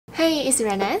Hey, it's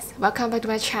Renes. Welcome back to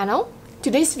my channel.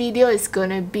 Today's video is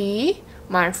gonna be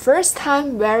my first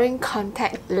time wearing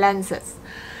contact lenses.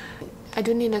 I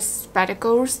don't need the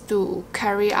spectacles to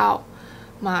carry out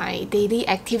my daily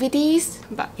activities,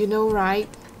 but you know, right?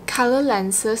 Color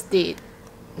lenses did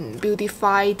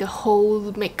beautify the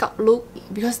whole makeup look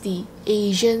because the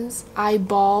Asians'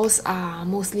 eyeballs are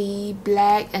mostly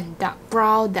black and dark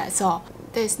brown, that's all.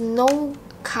 There's no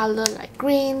color like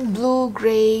green, blue,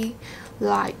 gray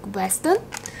like Western.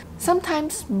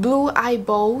 Sometimes blue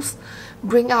eyeballs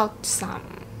bring out some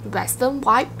Western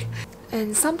vibe,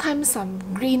 and sometimes some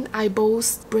green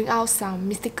eyeballs bring out some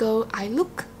mystical eye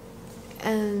look.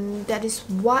 And that is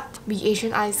what we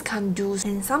Asian eyes can't do.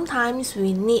 And sometimes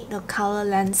we need the color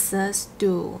lenses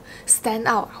to stand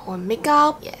out our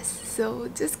makeup. Yes, so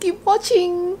just keep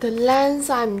watching. The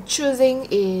lens I'm choosing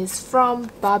is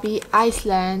from Barbie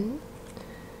Iceland.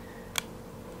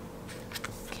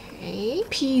 Okay,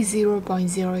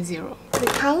 P0.00. The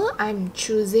color I'm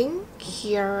choosing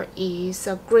here is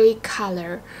a gray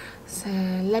color. So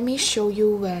let me show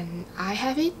you when I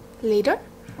have it later.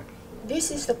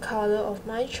 This is the color of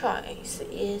my choice.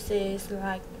 It is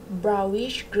like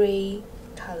brownish gray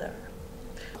color.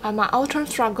 My ultimate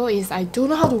struggle is I don't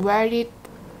know how to wear it.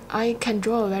 I can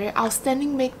draw a very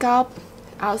outstanding makeup,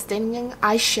 outstanding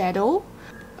eyeshadow,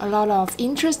 a lot of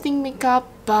interesting makeup,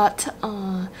 but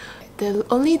the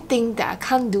only thing that I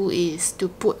can't do is to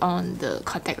put on the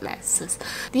contact lenses.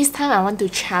 This time I want to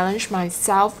challenge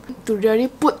myself to really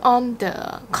put on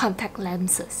the contact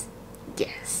lenses.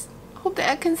 Yes. Hope that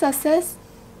I can success.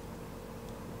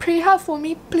 Pray hard for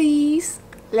me, please.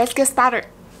 Let's get started.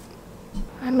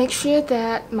 I make sure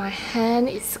that my hand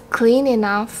is clean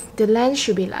enough. The lens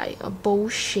should be like a bowl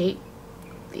shape,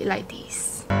 be like this.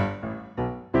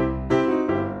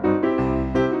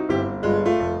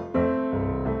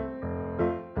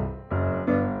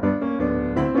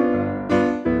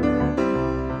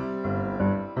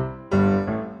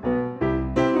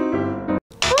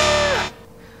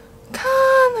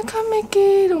 I can't make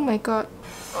it. Oh my god.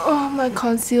 Oh, my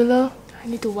concealer. I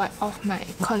need to wipe off my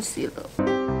concealer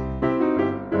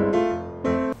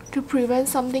to prevent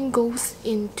something goes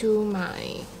into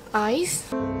my eyes.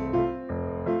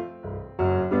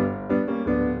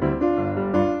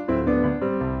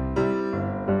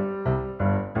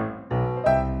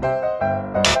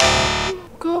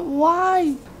 God,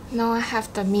 why? Now I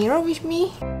have the mirror with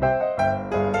me.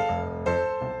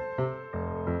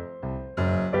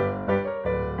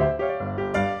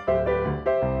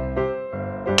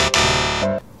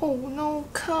 Oh no,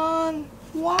 can't.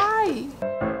 Why?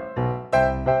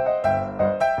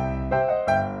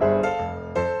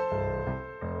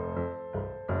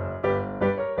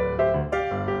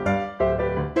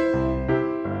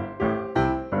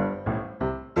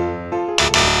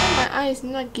 My eye is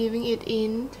not giving it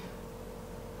in.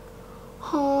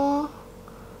 Huh?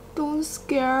 Don't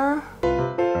scare.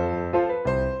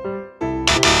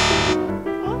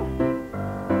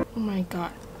 Oh my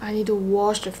god. I need to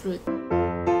wash the fruit.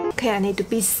 Okay, I need to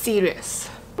be serious.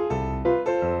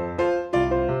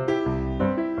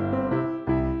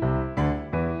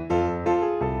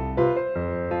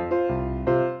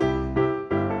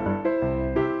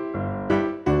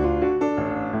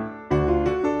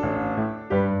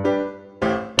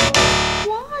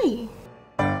 Why?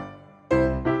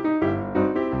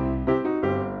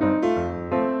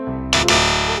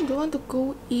 I don't want to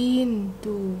go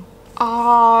into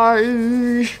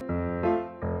eye.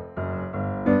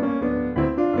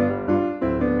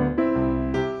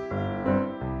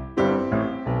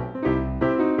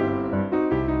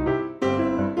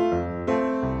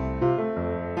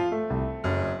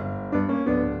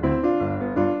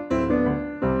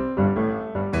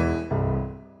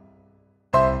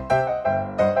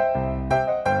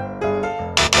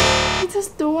 I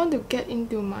just don't want to get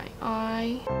into my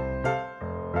eye.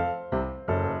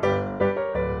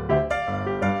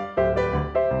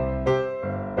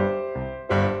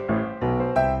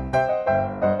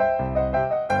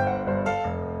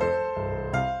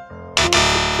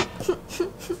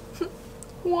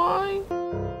 Why?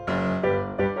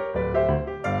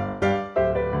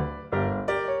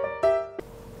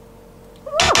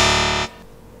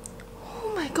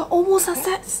 Oh my god, almost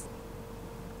success.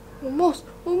 Almost.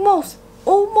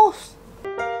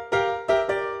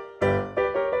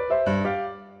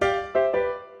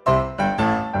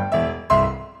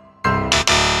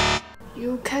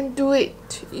 You can do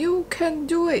it. You can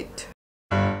do it.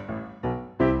 No.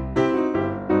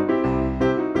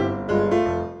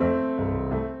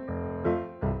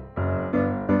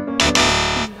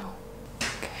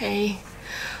 Okay.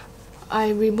 I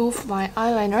remove my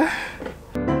eyeliner.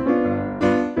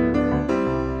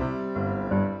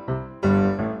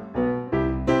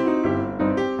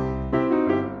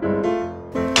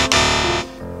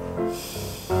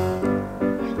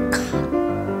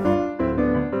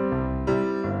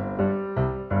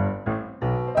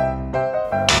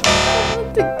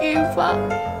 far?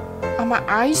 Are my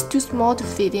eyes too small to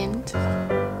fit in?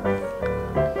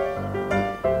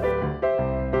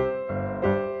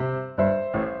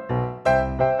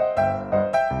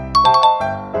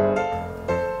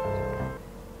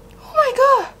 Oh my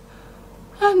god!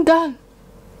 I'm done.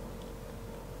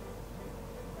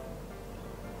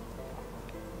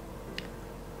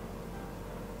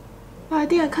 I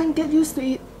think I can't get used to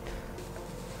it.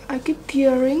 I keep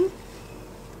tearing.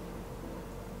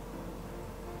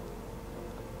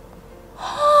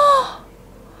 Oh,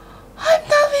 I'm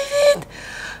done with it.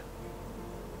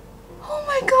 Oh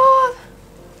my god.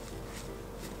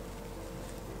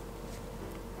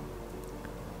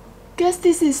 Guess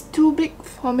this is too big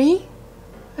for me.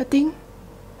 I think.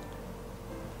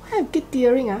 Why I keep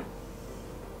tearing?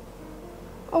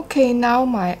 Okay, now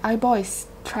my eyeball is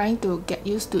trying to get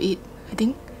used to it, I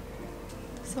think.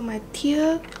 So my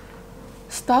tear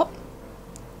stop.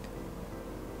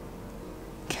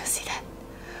 Can you see that?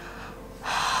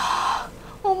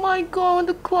 Oh my god, I want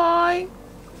to cry.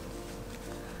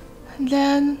 And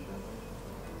then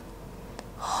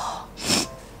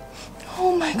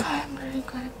oh my god, I'm really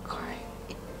gonna cry.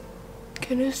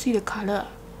 Can you see the color?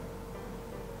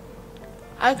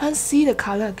 I can't see the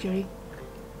color actually.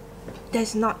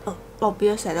 That's not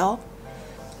obvious at all.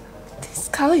 This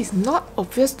color is not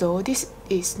obvious though. This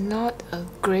is not a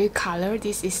gray color.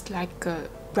 This is like a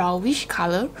brownish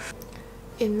color.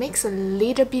 It makes a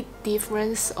little bit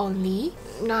difference only.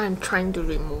 Now I'm trying to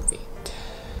remove it.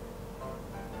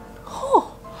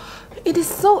 Oh, it is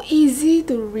so easy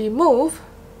to remove,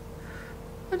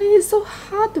 but it is so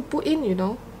hard to put in, you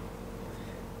know.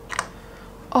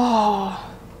 Oh,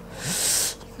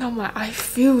 now my eye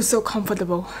feels so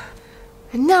comfortable.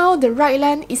 And now the right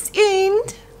lens is in.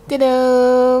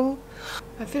 Ta-da!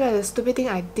 I feel like the stupid thing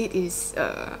I did is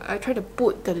I tried to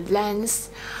put the lens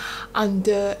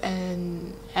under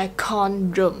an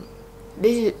aircon room.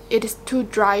 It is too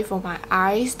dry for my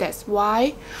eyes. That's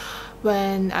why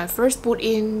when I first put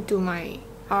into my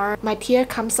eye, my tear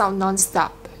comes out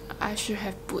non-stop. I should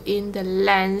have put in the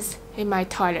lens in my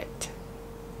toilet.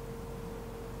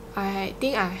 I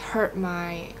think I hurt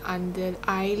my under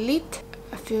eyelid.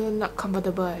 I feel not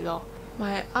comfortable at all.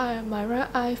 My right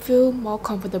eye feel more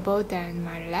comfortable than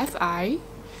my left eye.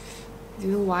 Do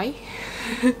you know why?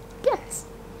 Yes.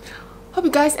 Hope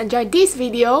you guys enjoyed this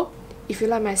video. If you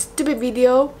like my stupid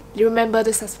video, remember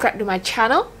to subscribe to my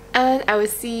channel, and I will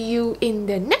see you in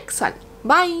the next one.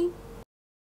 Bye!